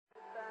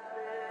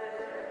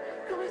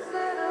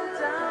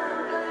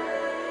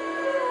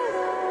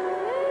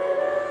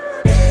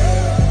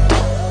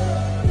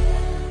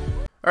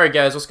Alright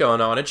guys, what's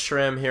going on? It's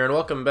Shram here, and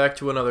welcome back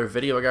to another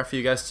video I got for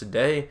you guys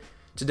today.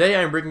 Today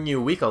I'm bringing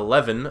you week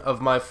 11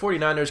 of my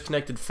 49ers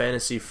Connected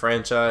Fantasy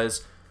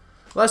franchise.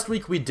 Last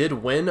week we did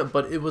win,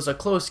 but it was a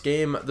close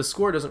game. The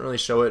score doesn't really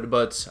show it,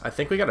 but I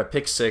think we got a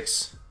pick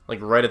 6, like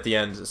right at the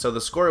end. So the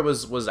score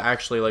was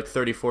actually like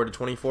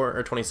 34-24,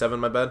 or 27,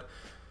 my bad.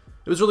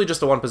 It was really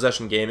just a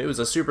one-possession game. It was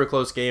a super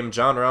close game.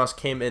 John Ross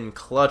came in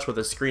clutch with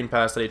a screen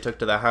pass that he took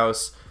to the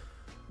house.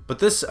 But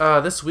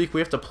this week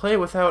we have to play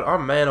without our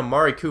man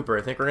Amari Cooper.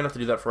 I think we're going to have to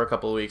do that for a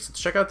couple of weeks. Let's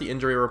check out the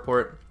injury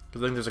report,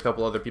 because I think there's a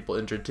couple other people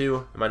injured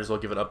too. I might as well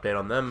give an update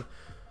on them.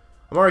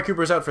 Amari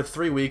Cooper is out for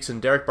 3 weeks,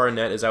 and Derek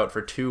Barnett is out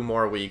for 2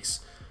 more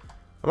weeks.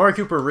 Amari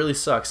Cooper really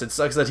sucks. It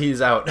sucks that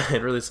he's out.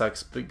 It really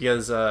sucks,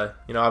 because,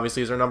 you know,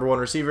 obviously he's our #1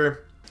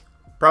 receiver,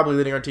 probably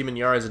leading our team in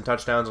yards and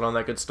touchdowns and all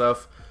that good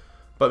stuff.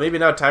 But maybe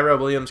now Tyrell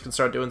Williams can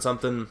start doing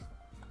something.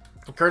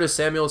 Curtis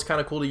Samuel is kind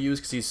of cool to use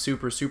because he's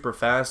super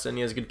fast and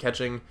he has good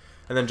catching.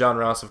 And then John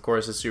Ross, of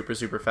course, is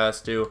super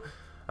fast too.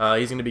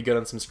 He's going to be good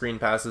on some screen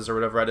passes or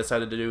whatever I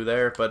decided to do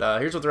there. But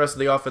here's what the rest of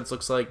the offense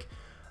looks like.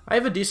 I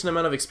have a decent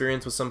amount of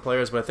experience with some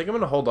players, but I think I'm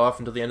going to hold off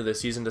until the end of the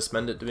season to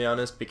spend it, to be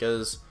honest,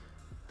 because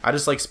I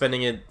just like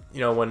spending it, you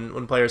know,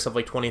 when players have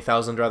like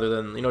 20,000 rather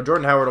than, you know,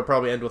 Jordan Howard will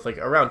probably end with like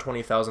around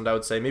 20,000, I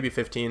would say, maybe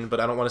 15, but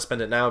I don't want to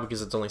spend it now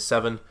because it's only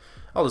 7.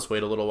 I'll just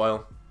wait a little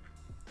while.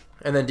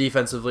 And then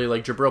defensively,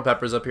 like Jabril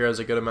Peppers up here has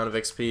a good amount of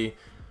XP.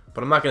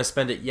 But I'm not going to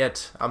spend it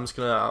yet. I'm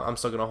still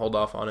going to hold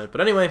off on it.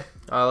 But anyway,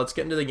 let's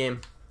get into the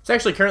game. It's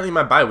actually currently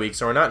my bye week,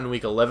 so we're not in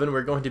week 11.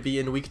 We're going to be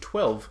in week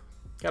 12.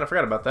 Kind of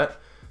forgot about that.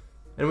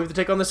 And we have to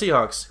take on the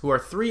Seahawks, who are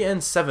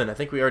 3-7. I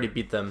think we already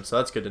beat them, so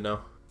that's good to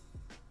know.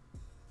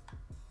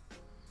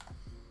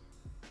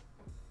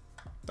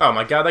 Oh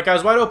my god, that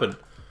guy's wide open.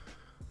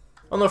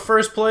 On the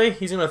first play,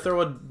 he's going to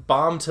throw a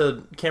bomb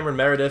to Cameron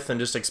Meredith and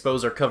just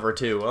expose our cover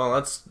too. Well,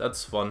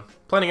 that's fun.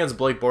 Playing against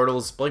Blake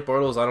Bortles. Blake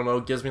Bortles, I don't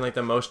know, gives me like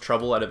the most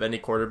trouble out of any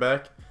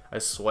quarterback. I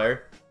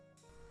swear.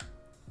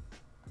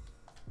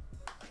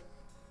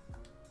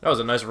 That was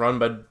a nice run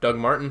by Doug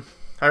Martin.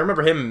 I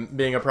remember him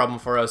being a problem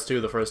for us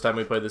too the first time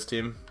we played this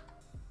team.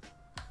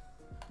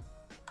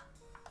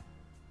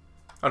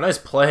 Oh, nice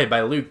play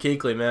by Luke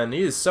Kuechly, man.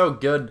 He is so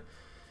good.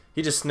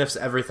 He just sniffs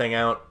everything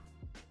out.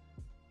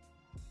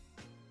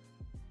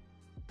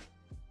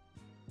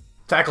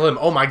 Tackle him.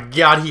 Oh my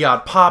god, he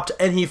got popped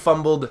and he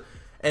fumbled.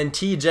 And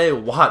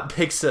TJ Watt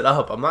picks it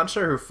up. I'm not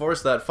sure who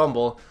forced that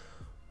fumble,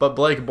 but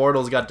Blake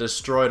Bortles got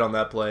destroyed on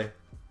that play.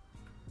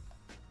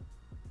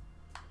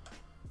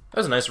 That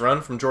was a nice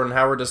run from Jordan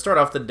Howard to start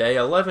off the day.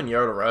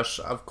 11-yard rush.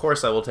 Of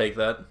course I will take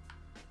that.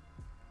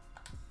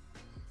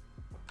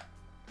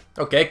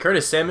 Okay,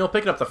 Curtis Samuel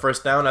picking up the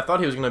first down. I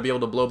thought he was going to be able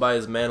to blow by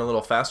his man a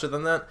little faster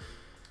than that.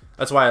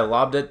 That's why I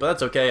lobbed it, but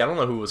that's okay. I don't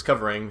know who was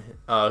covering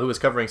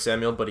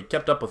Samuel, but he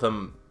kept up with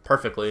him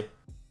perfectly.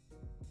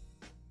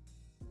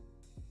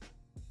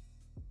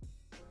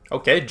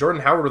 Okay,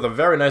 Jordan Howard with a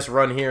very nice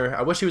run here.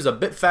 I wish he was a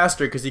bit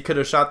faster because he could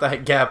have shot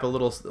that gap a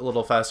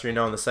little faster, you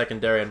know, in the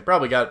secondary and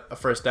probably got a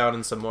first down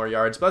and some more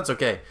yards, but that's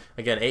okay.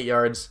 Again, 8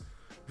 yards.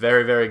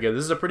 Very good.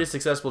 This is a pretty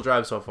successful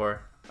drive so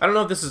far. I don't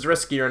know if this is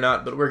risky or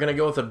not, but we're going to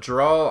go with a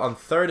draw on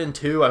 3rd and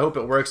 2. I hope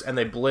it works, and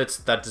they blitz.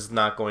 That is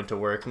not going to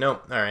work.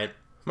 Nope. All right.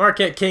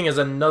 Marquette King is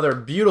another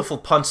beautiful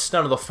punch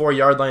down to the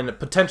 4-yard line. A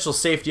potential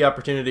safety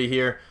opportunity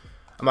here.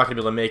 I'm not going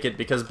to be able to make it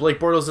because Blake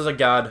Bortles is a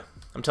god.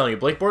 I'm telling you,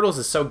 Blake Bortles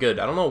is so good.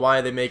 I don't know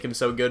why they make him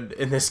so good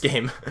in this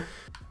game.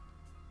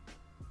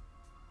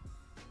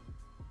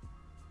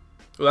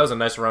 Well, that was a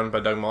nice run by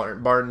Doug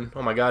Martin.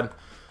 Oh my god.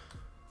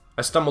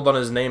 I stumbled on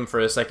his name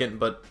for a second,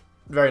 but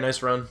very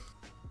nice run.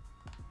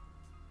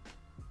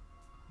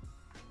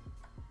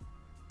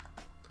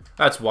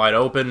 That's wide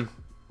open.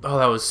 Oh,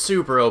 that was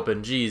super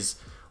open. Jeez.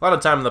 A lot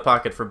of time in the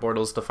pocket for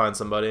Bortles to find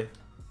somebody.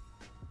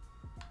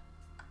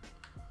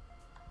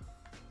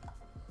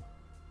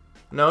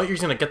 No, he's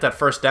going to get that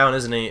first down,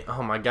 isn't he?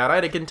 Oh my god, I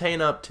had to contain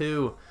up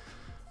too.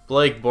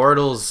 Blake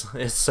Bortles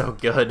is so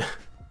good.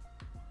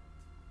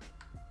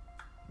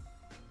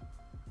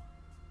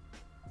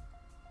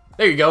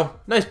 There you go.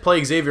 Nice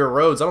play, Xavier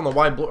Rhodes. I don't know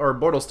why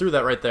Bortles threw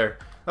that right there.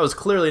 That was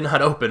clearly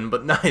not open,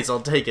 but nice, I'll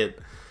take it.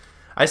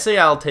 I say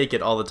I'll take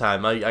it all the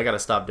time. I got to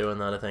stop doing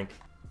that, I think.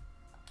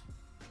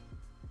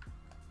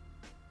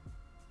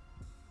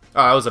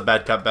 Oh, that was a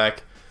bad cutback.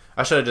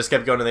 I should have just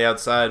kept going to the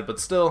outside, but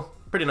still,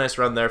 pretty nice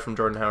run there from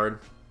Jordan Howard.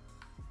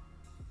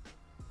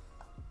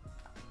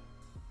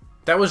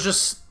 That was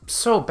just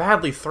so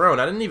badly thrown.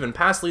 I didn't even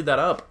pass lead that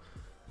up.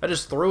 I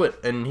just threw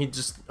it, and he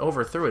just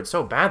overthrew it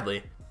so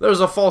badly. There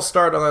was a false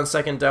start on that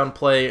 2nd down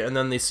play, and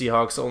then the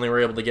Seahawks only were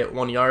able to get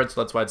 1 yard,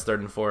 so that's why it's 3rd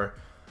and 4.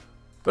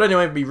 But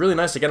anyway, it'd be really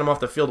nice to get him off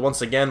the field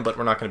once again, but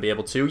we're not going to be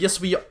able to. Yes,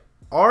 we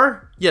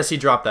are? Yes, he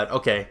dropped that.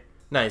 Okay.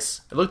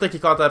 Nice. It looked like he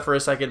caught that for a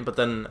second, but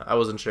then I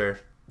wasn't sure.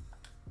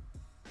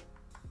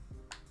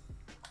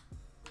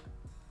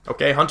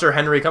 Okay, Hunter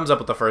Henry comes up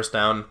with the first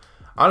down.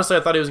 Honestly,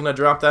 I thought he was going to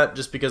drop that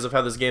just because of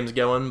how this game's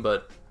going,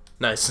 but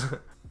nice.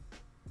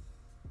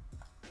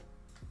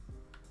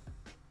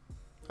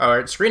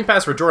 Alright, screen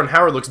pass for Jordan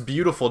Howard looks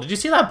beautiful. Did you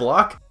see that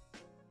block?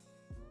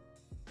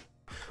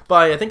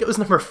 By, I think it was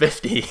number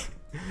 50.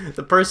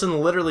 The person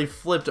literally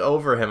flipped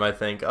over him, I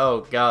think.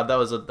 Oh god, that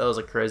was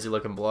a crazy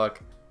looking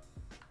block.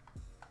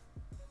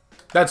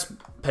 That's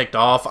picked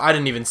off. I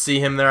didn't even see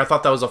him there. I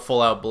thought that was a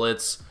full out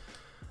blitz.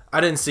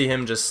 I didn't see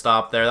him just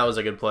stop there. That was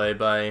a good play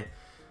by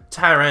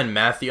Tyrann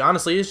Mathieu.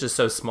 Honestly, he's just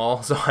so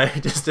small, so I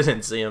just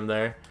didn't see him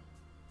there.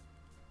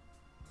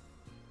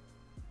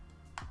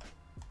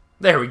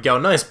 There we go.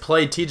 Nice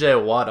play,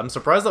 TJ Watt. I'm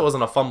surprised that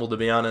wasn't a fumble, to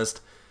be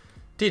honest.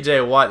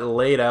 TJ Watt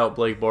laid out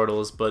Blake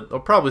Bortles, but they'll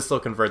probably still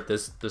convert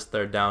this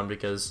third down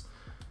because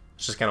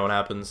it's just kind of what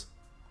happens.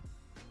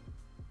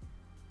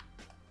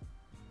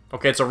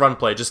 Okay, it's a run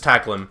play. Just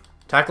tackle him.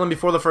 Tackle him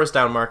before the first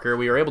down marker.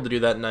 We were able to do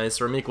that nice.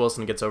 Ramik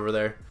Wilson gets over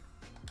there.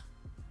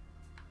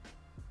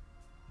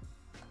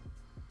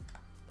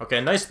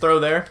 Okay, nice throw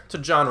there to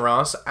John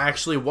Ross.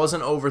 Actually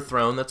wasn't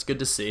overthrown. That's good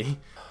to see.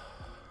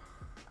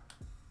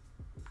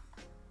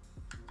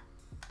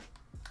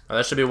 Oh,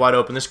 that should be wide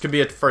open. This could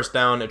be a first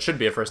down. It should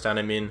be a first down,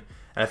 I mean.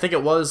 And I think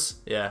it was.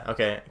 Yeah,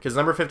 okay. Because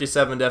number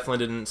 57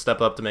 definitely didn't step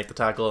up to make the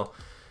tackle.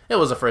 It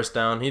was a first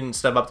down. He didn't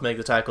step up to make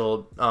the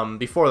tackle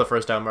before the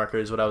first down marker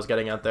is what I was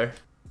getting at there.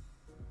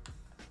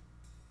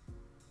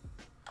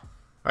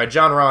 Alright,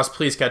 John Ross,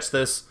 please catch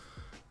this.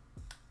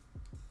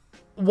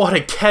 What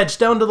a catch!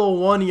 Down to the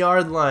 1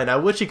 yard line. I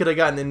wish he could have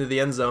gotten into the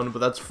end zone, but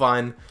that's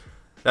fine.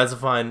 That's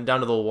fine.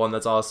 Down to the 1.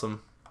 That's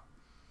awesome.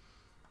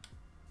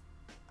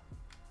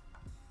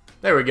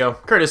 There we go.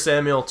 Curtis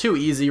Samuel, too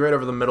easy, right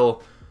over the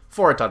middle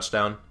for a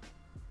touchdown.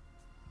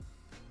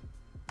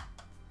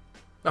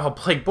 Oh,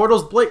 Blake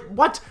Bortles, Blake,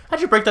 what?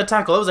 How'd you break that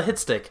tackle? That was a hit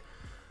stick.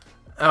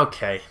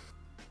 Okay.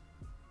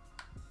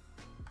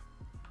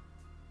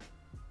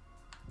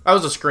 That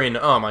was a screen.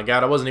 Oh my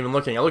god, I wasn't even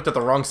looking. I looked at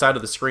the wrong side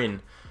of the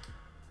screen.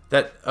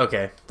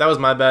 Okay. That was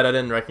my bad. I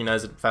didn't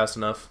recognize it fast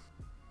enough.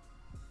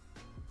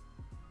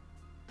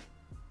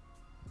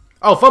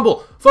 Oh,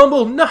 fumble!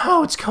 Fumble!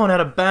 No, it's going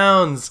out of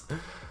bounds.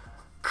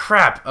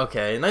 Crap.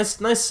 Okay, nice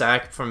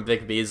sack from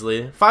Vic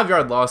Beasley. 5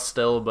 yard loss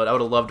still, but I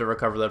would have loved to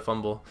recover that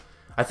fumble.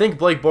 I think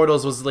Blake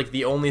Bortles was like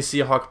the only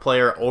Seahawk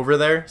player over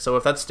there, so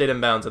if that stayed in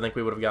bounds, I think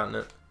we would have gotten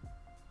it.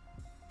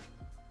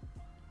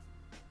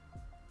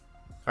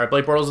 Alright,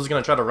 Blake Bortles is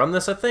going to try to run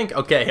this, I think.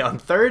 Okay, on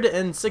 3rd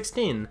and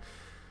 16.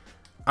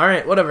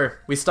 Alright, whatever.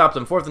 We stopped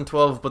them. 4th and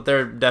 12, but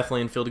they're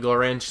definitely in field goal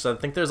range, so I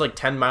think there's like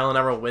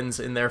 10-mile-an-hour winds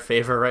in their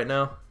favor right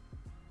now.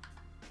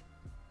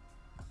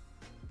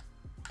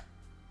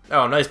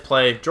 Oh, nice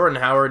play.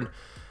 Jordan Howard.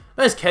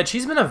 Nice catch.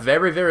 He's been a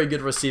very, very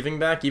good receiving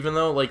back, even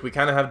though like we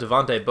kind of have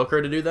Devontae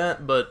Booker to do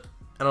that, but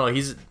I don't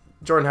know.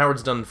 Jordan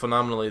Howard's done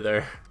phenomenally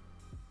there.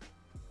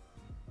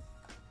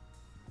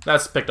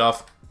 That's picked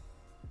off.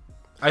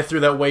 I threw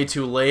that way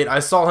too late. I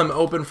saw him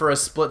open for a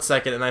split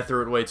second, and I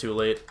threw it way too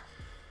late.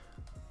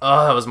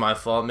 Oh, that was my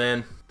fault,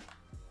 man.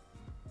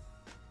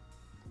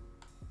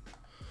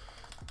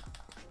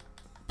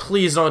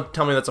 Please don't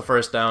tell me that's a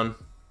first down.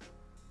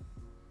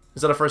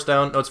 Is that a first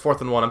down? No, it's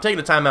 4th and 1. I'm taking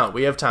a timeout.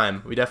 We have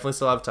time. We definitely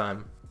still have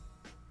time.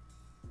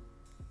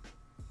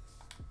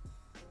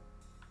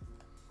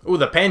 Ooh,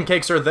 the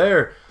pancakes are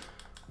there.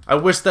 I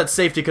wish that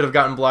safety could have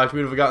gotten blocked. We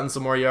would have gotten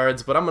some more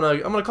yards, but I'm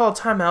gonna call a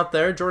timeout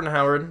there. Jordan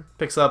Howard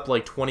picks up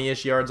like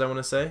 20-ish yards, I want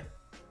to say.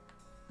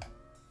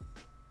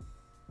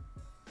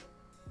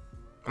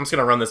 I'm just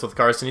gonna run this with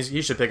Carson.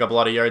 He should pick up a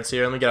lot of yards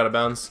here. Let me get out of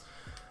bounds.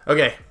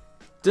 Okay,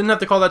 didn't have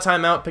to call that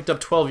timeout. Picked up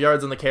 12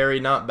 yards on the carry.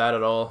 Not bad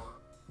at all.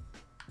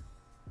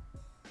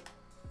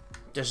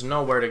 There's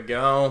nowhere to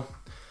go.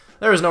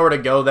 There was nowhere to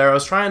go there. I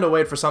was trying to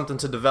wait for something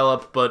to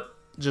develop, but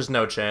just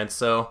no chance.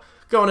 So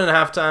going into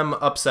halftime,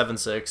 up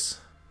 7-6.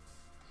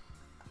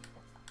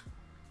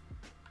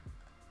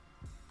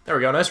 There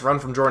we go. Nice run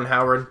from Jordan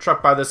Howard.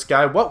 Trucked by this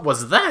guy. What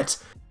was that?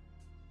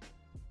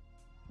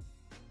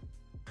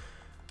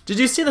 Did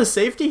you see the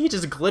safety? He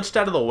just glitched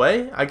out of the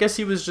way. I guess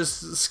he was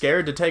just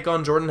scared to take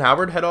on Jordan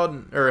Howard head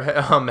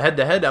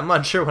to head. I'm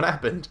not sure what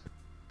happened.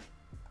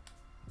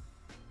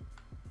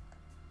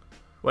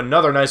 Well,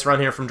 another nice run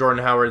here from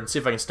Jordan Howard. See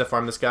if I can stiff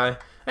arm this guy.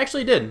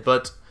 Actually did,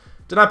 but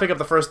did not pick up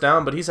the first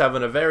down, but he's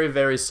having a very,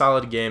 very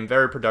solid game.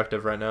 Very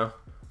productive right now.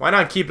 Why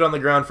not keep it on the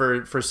ground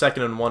for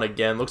 2nd and 1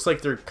 again? Looks like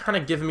they're kind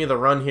of giving me the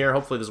run here.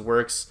 Hopefully this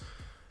works.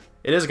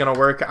 It is going to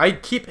work. I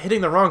keep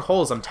hitting the wrong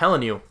holes, I'm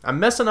telling you. I'm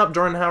messing up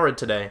Jordan Howard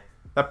today.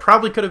 That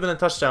probably could have been a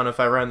touchdown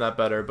if I ran that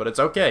better, but it's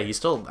okay. He's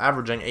still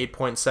averaging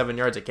 8.7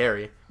 yards a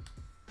carry.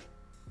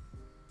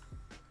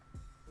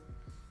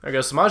 There we go.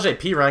 Samaje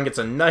Perine gets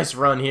a nice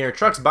run here.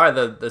 Trucks by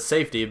the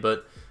safety,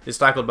 but is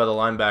tackled by the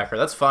linebacker.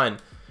 That's fine.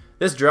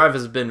 This drive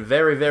has been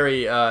very,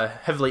 very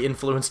heavily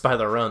influenced by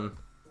the run.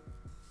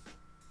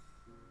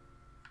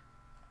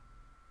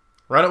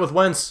 Run it with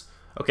Wentz.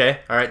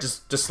 Okay. All right.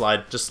 Just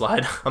slide. Just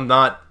slide. I'm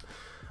not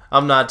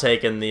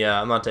taking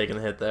the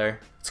hit there.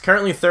 It's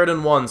currently 3rd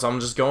and 1, so I'm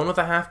just going with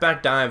a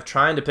halfback dive,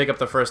 trying to pick up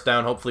the first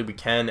down. Hopefully we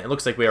can. It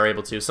looks like we are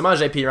able to.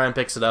 Samaje Perine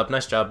picks it up.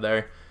 Nice job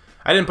there.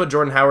 I didn't put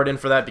Jordan Howard in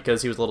for that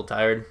because he was a little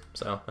tired,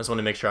 so I just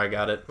wanted to make sure I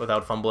got it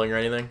without fumbling or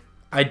anything.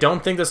 I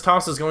don't think this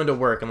toss is going to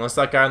work unless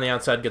that guy on the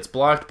outside gets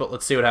blocked, but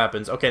let's see what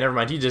happens. Okay, never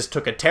mind. He just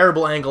took a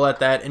terrible angle at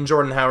that, and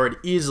Jordan Howard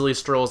easily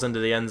strolls into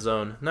the end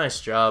zone. Nice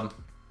job.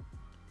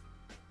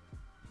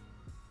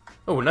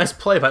 Oh, nice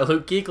play by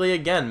Luke Kuechly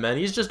again, man.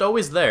 He's just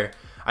always there.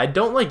 I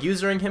don't like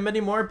using him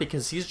anymore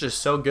because he's just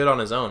so good on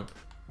his own.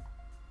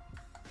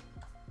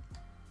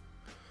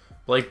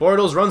 Blake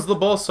Bortles runs the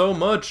ball so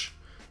much.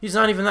 He's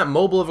not even that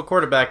mobile of a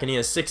quarterback, and he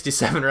has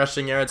 67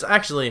 rushing yards.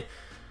 Actually,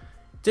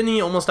 didn't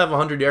he almost have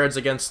 100 yards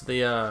against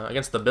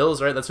the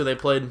Bills, right? That's who they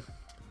played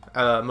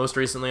most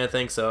recently, I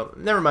think. So,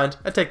 never mind.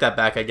 I take that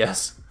back, I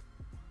guess.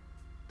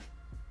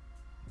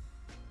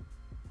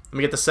 Let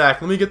me get the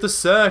sack. Let me get the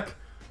sack.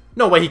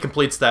 No way he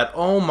completes that.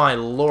 Oh, my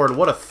Lord.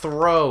 What a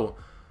throw.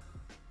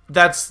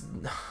 That's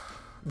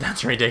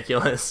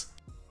ridiculous.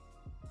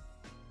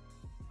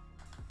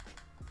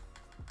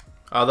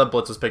 Oh, that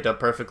blitz was picked up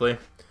perfectly.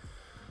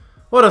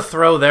 What a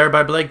throw there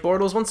by Blake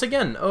Bortles once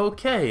again.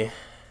 Okay.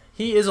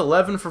 He is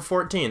 11 for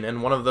 14,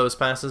 and one of those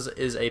passes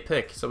is a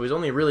pick. So he's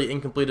only really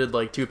incompleted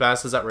like 2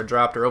 passes that were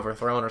dropped or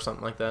overthrown or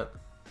something like that.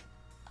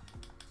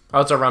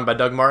 Oh, it's a run by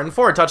Doug Martin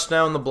for a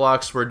touchdown. The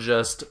blocks were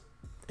just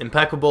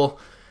impeccable,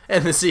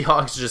 and the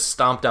Seahawks just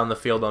stomped down the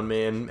field on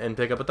me and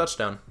pick up a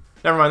touchdown.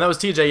 Never mind, that was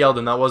TJ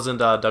Yeldon. That wasn't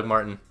Doug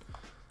Martin.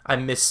 I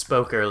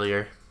misspoke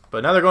earlier.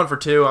 But now they're going for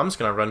 2. I'm just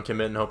going to run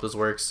commit and hope this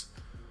works.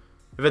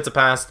 If it's a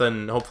pass,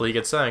 then hopefully he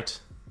gets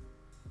sacked.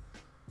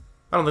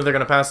 I don't think they're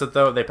going to pass it,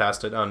 though. They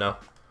passed it. Oh, no.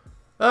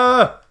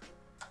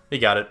 He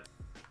got it.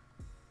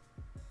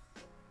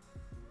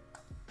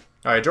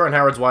 Alright, Jordan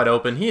Howard's wide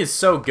open. He is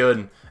so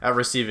good at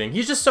receiving.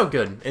 He's just so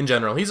good in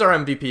general. He's our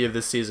MVP of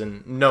this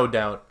season, no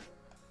doubt.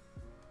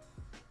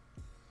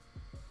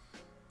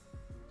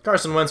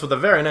 Carson Wentz with a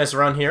very nice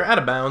run here, out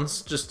of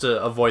bounds, just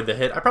to avoid the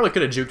hit. I probably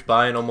could have juked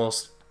by and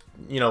almost,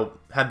 you know,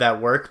 had that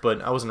work,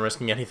 but I wasn't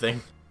risking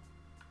anything.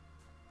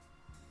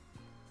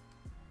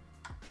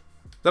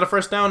 Is that a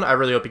first down? I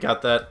really hope he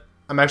got that.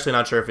 I'm actually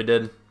not sure if he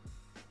did.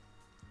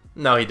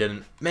 No, he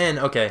didn't. Man,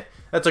 okay.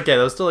 That's okay.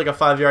 That was still like a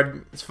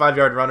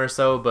 5-yard run or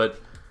so, but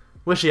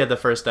wish he had the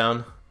first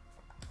down.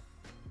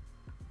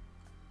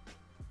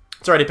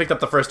 It's alright, he picked up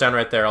the first down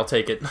right there. I'll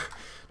take it.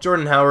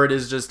 Jordan Howard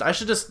is just... I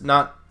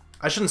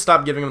shouldn't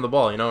stop giving him the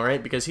ball, you know,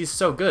 right? Because he's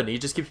so good. He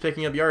just keeps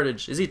picking up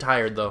yardage. Is he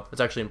tired, though?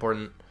 That's actually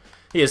important.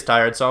 He is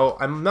tired, so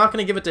I'm not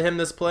going to give it to him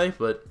this play,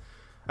 but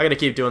I got to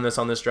keep doing this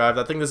on this drive.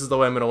 I think this is the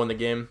way I'm going to win the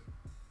game.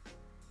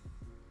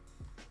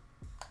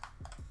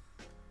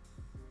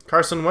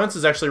 Carson Wentz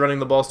is actually running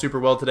the ball super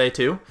well today,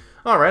 too.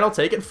 Alright, I'll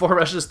take it. 4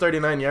 rushes,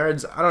 39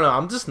 yards. I don't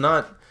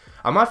know.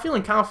 I'm not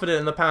feeling confident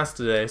in the pass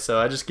today, so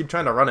I just keep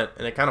trying to run it,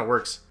 and it kind of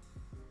works.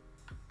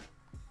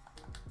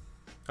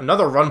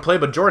 Another run play,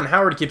 but Jordan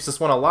Howard keeps this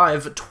one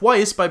alive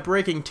twice by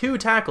breaking 2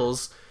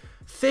 tackles.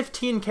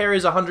 15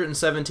 carries,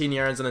 117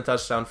 yards, and a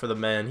touchdown for the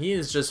man. He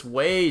is just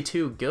way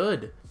too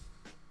good.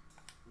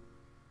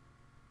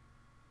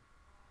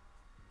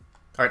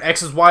 Alright,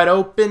 X is wide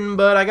open,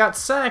 but I got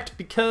sacked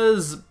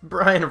because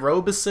Brian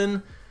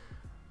Robison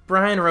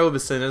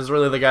is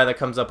really the guy that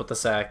comes up with the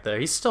sack there.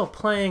 He's still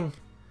playing.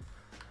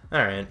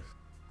 Alright.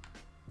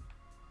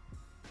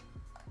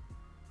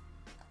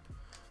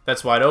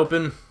 That's wide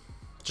open.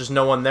 Just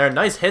no one there.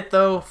 Nice hit,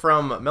 though,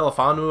 from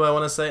Melifanu, I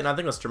want to say. And I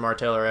think that's Jamar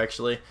Taylor,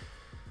 actually.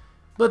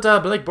 But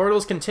Blake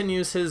Bortles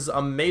continues his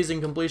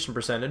amazing completion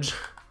percentage.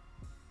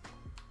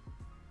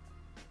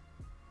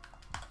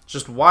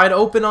 Just wide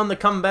open on the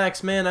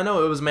comebacks, man. I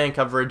know it was man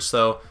coverage,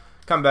 so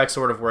comeback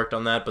sort of worked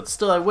on that. But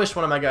still, I wish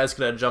one of my guys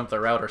could have jumped the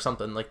route or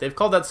something. Like, they've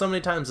called that so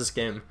many times this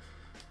game.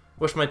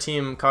 Wish my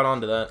team caught on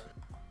to that.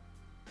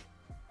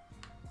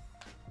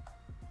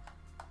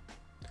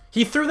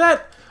 He threw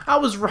that? I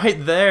was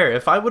right there.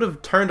 If I would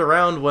have turned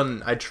around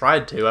when I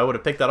tried to, I would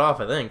have picked that off,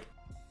 I think.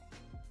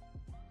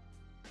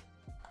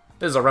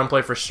 This is a run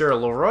play for sure.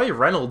 Leroy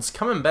Reynolds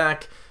coming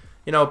back,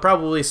 you know,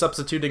 probably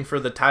substituting for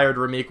the tired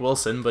Ramik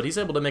Wilson, but he's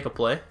able to make a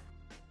play.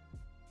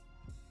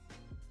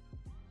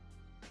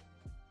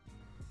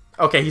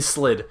 Okay, he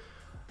slid.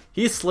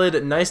 He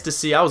slid. Nice to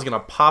see. I was going to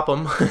pop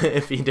him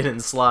if he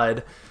didn't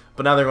slide,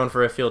 but now they're going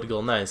for a field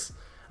goal. Nice.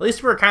 At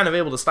least we were kind of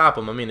able to stop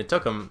him. I mean, it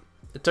took a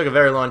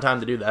very long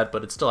time to do that,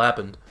 but it still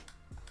happened.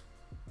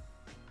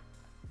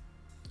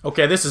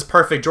 Okay, this is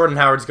perfect. Jordan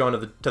Howard's going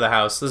to the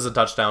house. This is a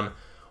touchdown.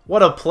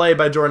 What a play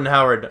by Jordan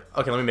Howard.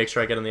 Okay, let me make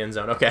sure I get in the end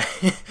zone. Okay.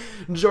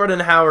 Jordan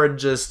Howard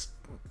just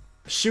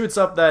shoots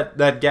up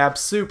that gap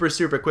super,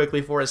 super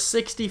quickly for a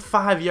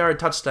 65-yard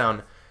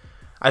touchdown.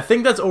 I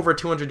think that's over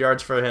 200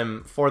 yards for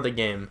him for the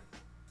game.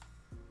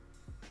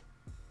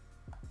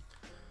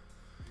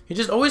 He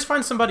just always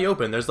finds somebody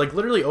open. There's like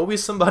literally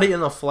always somebody in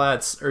the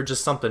flats or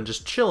just something,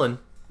 just chilling.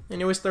 And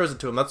he always throws it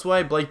to him. That's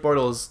why Blake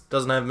Bortles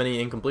doesn't have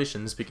many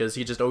incompletions, because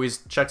he just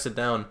always checks it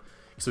down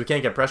because we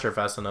can't get pressure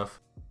fast enough.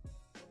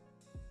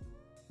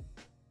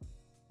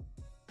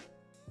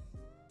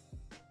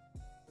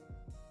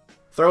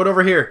 Throw it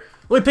over here.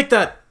 Let me pick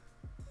that.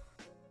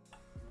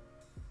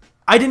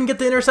 I didn't get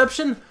the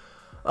interception?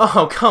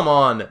 Oh, come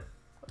on.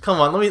 Come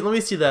on, let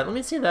me see that. Let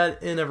me see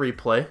that in a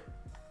replay.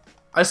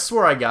 I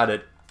swear I got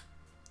it.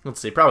 Let's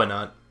see. Probably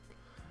not.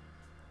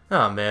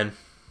 Oh, man.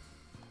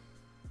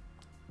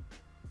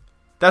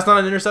 That's not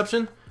an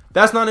interception?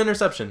 That's not an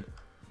interception.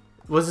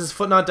 Was his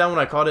foot not down when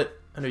I caught it?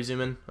 How do you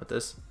zoom in with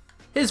this?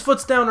 His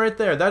foot's down right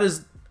there. That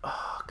is...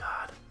 Oh,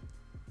 God.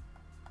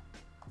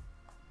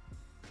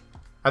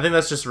 I think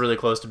that's just really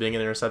close to being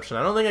an interception.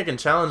 I don't think I can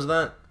challenge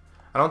that.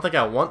 I don't think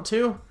I want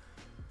to.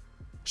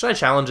 Should I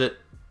challenge it?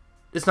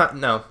 It's not...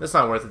 No, it's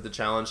not worth it to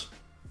challenge.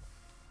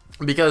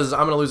 Because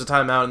I'm going to lose a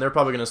timeout, and they're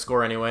probably going to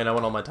score anyway, and I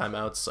want all my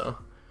timeouts, so...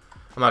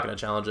 I'm not going to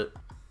challenge it.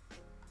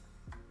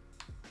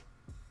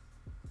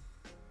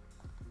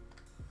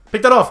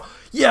 Pick that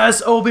off!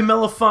 Yes! Obi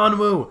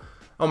Melifonwu!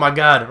 Oh my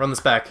god, run this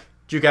back.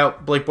 Juke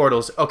out, Blake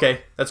Bortles.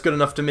 Okay, that's good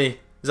enough to me.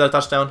 Is that a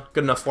touchdown?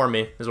 Good enough for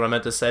me, is what I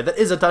meant to say. That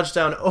is a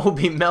touchdown.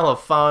 Obi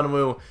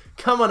Melifonwu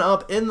coming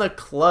up in the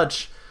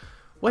clutch.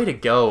 Way to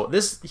go.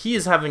 He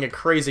is having a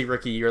crazy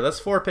rookie year. That's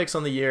 4 picks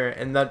on the year,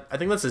 and I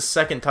think that's his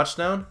 2nd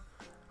touchdown.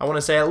 I want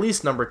to say at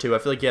least number 2. I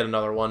feel like he had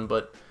another one,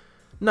 but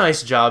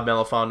nice job,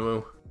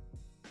 Melifonwu.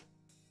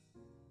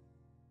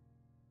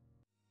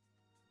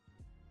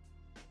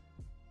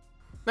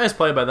 Nice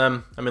play by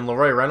them. I mean,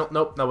 Leroy Reynolds.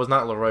 Nope, that was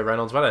not Leroy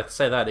Reynolds. Why did I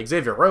say that?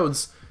 Xavier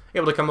Rhodes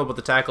able to come up with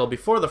the tackle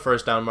before the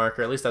first down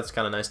marker. At least that's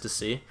kind of nice to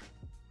see.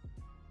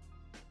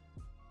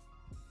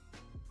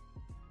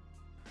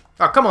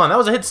 Oh, come on. That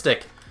was a hit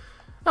stick.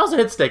 That was a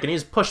hit stick, and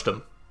he's pushed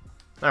him.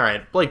 All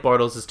right, Blake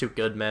Bortles is too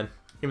good, man.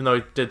 Even though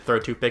he did throw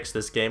 2 picks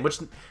this game, which,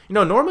 you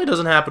know, normally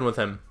doesn't happen with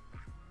him.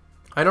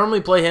 I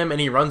normally play him, and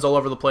he runs all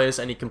over the place,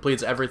 and he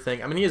completes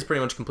everything. I mean, he is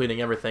pretty much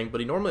completing everything,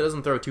 but he normally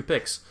doesn't throw 2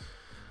 picks.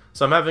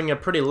 So I'm having a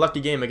pretty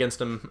lucky game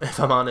against him, if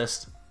I'm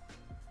honest.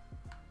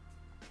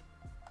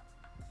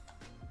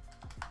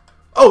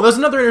 Oh, there's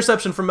another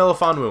interception from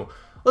Melifonwu.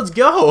 Let's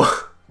go!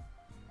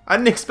 I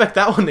didn't expect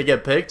that one to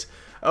get picked.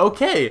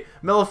 Okay,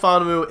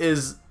 Melifonwu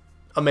is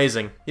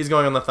amazing. He's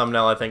going on the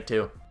thumbnail, I think,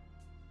 too.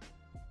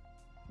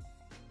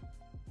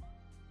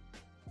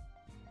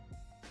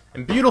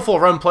 And beautiful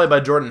run play by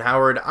Jordan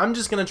Howard. I'm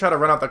just going to try to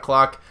run out the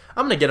clock.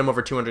 I'm going to get him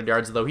over 200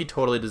 yards, though. He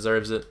totally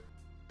deserves it.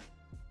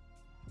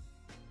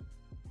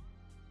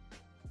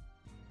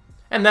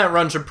 And that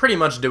run should pretty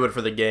much do it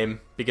for the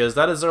game, because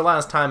that is their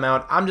last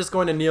timeout. I'm just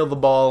going to kneel the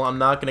ball. I'm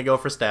not going to go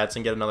for stats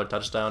and get another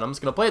touchdown. I'm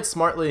just going to play it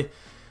smartly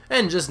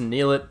and just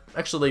kneel it.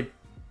 Actually,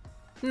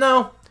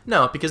 no,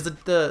 because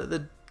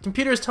the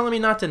computer is telling me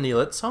not to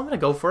kneel it, so I'm going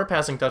to go for a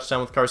passing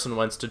touchdown with Carson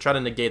Wentz to try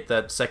to negate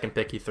that 2nd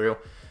pick he threw.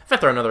 If I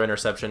throw another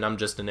interception, I'm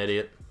just an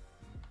idiot.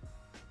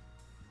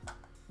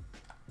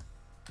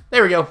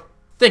 There we go.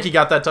 Think he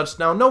got that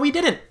touchdown. No, he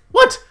didn't.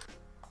 What?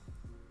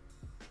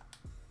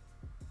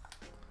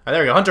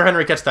 There we go. Hunter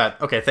Henry, catch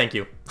that. Okay, thank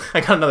you. I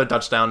got another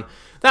touchdown.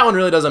 That one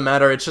really doesn't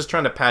matter. It's just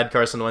trying to pad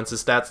Carson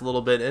Wentz's stats a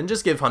little bit and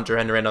just give Hunter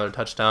Henry another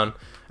touchdown.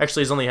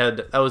 Actually, he's only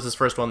had... That was his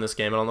first one this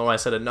game. I don't know why I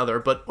said another,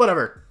 but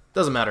whatever.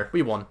 Doesn't matter.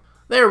 We won.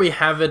 There we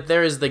have it.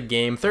 There is the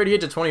game.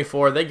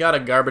 38-24. They got a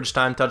garbage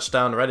time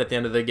touchdown right at the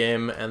end of the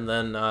game, and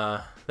then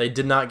they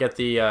did not get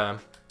the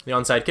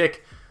onside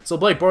kick. So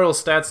Blake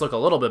Bortles' stats look a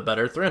little bit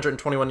better.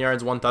 321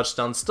 yards, 1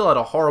 touchdown. Still had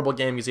a horrible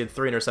game because he had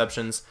 3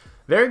 interceptions.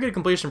 Very good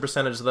completion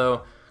percentage,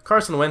 though.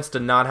 Carson Wentz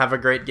did not have a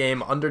great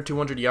game, under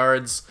 200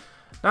 yards.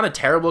 Not a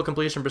terrible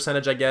completion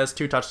percentage, I guess.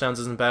 2 touchdowns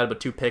isn't bad, but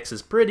 2 picks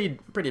is pretty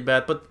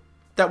bad. But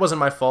that wasn't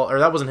my fault, or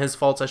that wasn't his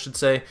fault, I should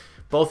say.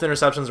 Both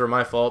interceptions were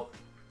my fault.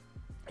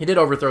 He did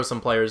overthrow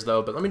some players,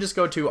 though. But let me just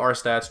go to our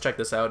stats. Check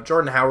this out.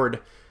 Jordan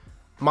Howard,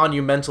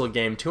 monumental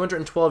game.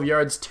 212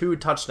 yards, 2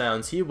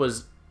 touchdowns. He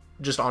was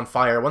just on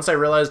fire. Once I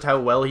realized how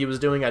well he was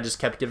doing, I just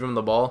kept giving him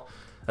the ball.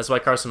 That's why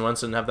Carson Wentz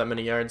didn't have that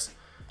many yards.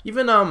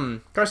 Even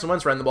Carson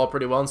Wentz ran the ball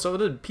pretty well, and so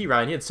did P.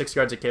 Ryan. He had 6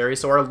 yards a carry,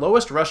 so our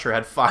lowest rusher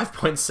had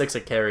 5.6 a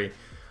carry.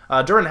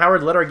 Jordan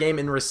Howard led our game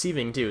in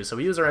receiving, too, so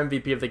he was our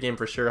MVP of the game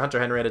for sure. Hunter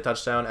Henry had a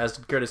touchdown, as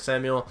did Curtis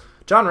Samuel.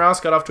 John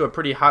Ross got off to a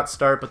pretty hot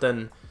start, but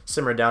then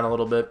simmered down a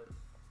little bit.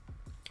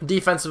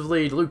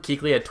 Defensively, Luke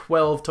Kuechly had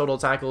 12 total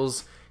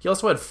tackles. He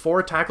also had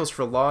 4 tackles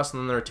for loss,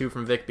 and then there were 2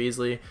 from Vic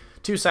Beasley.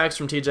 2 sacks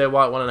from TJ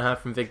Watt, 1.5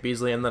 from Vic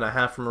Beasley, and then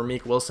 1.5 from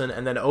Ramik Wilson.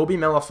 And then Obi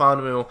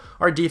Melifonwu,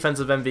 our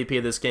defensive MVP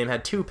of this game,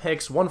 had 2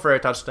 picks, 1 for a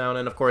touchdown,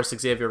 and of course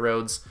Xavier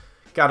Rhodes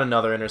got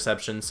another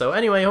interception. So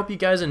anyway, I hope you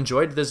guys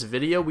enjoyed this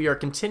video. We are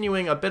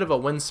continuing a bit of a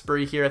win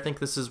spree here. I think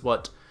this is,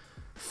 what,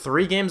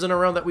 3 games in a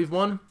row that we've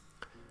won?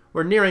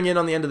 We're nearing in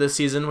on the end of the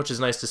season, which is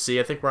nice to see.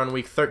 I think we're on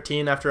week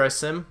 13 after I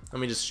sim. Let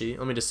me just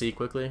see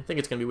quickly. I think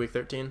it's going to be week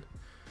 13.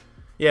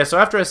 Yeah, so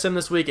after I sim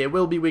this week, it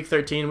will be week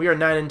 13. We are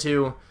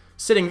 9-2.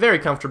 Sitting very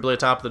comfortably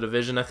atop of the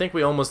division. I think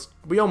we almost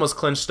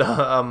clinched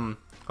a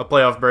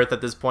playoff berth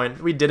at this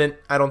point. We didn't,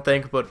 I don't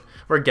think, but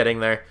we're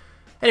getting there.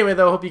 Anyway,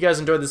 though, hope you guys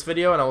enjoyed this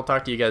video, and I will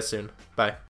talk to you guys soon. Bye.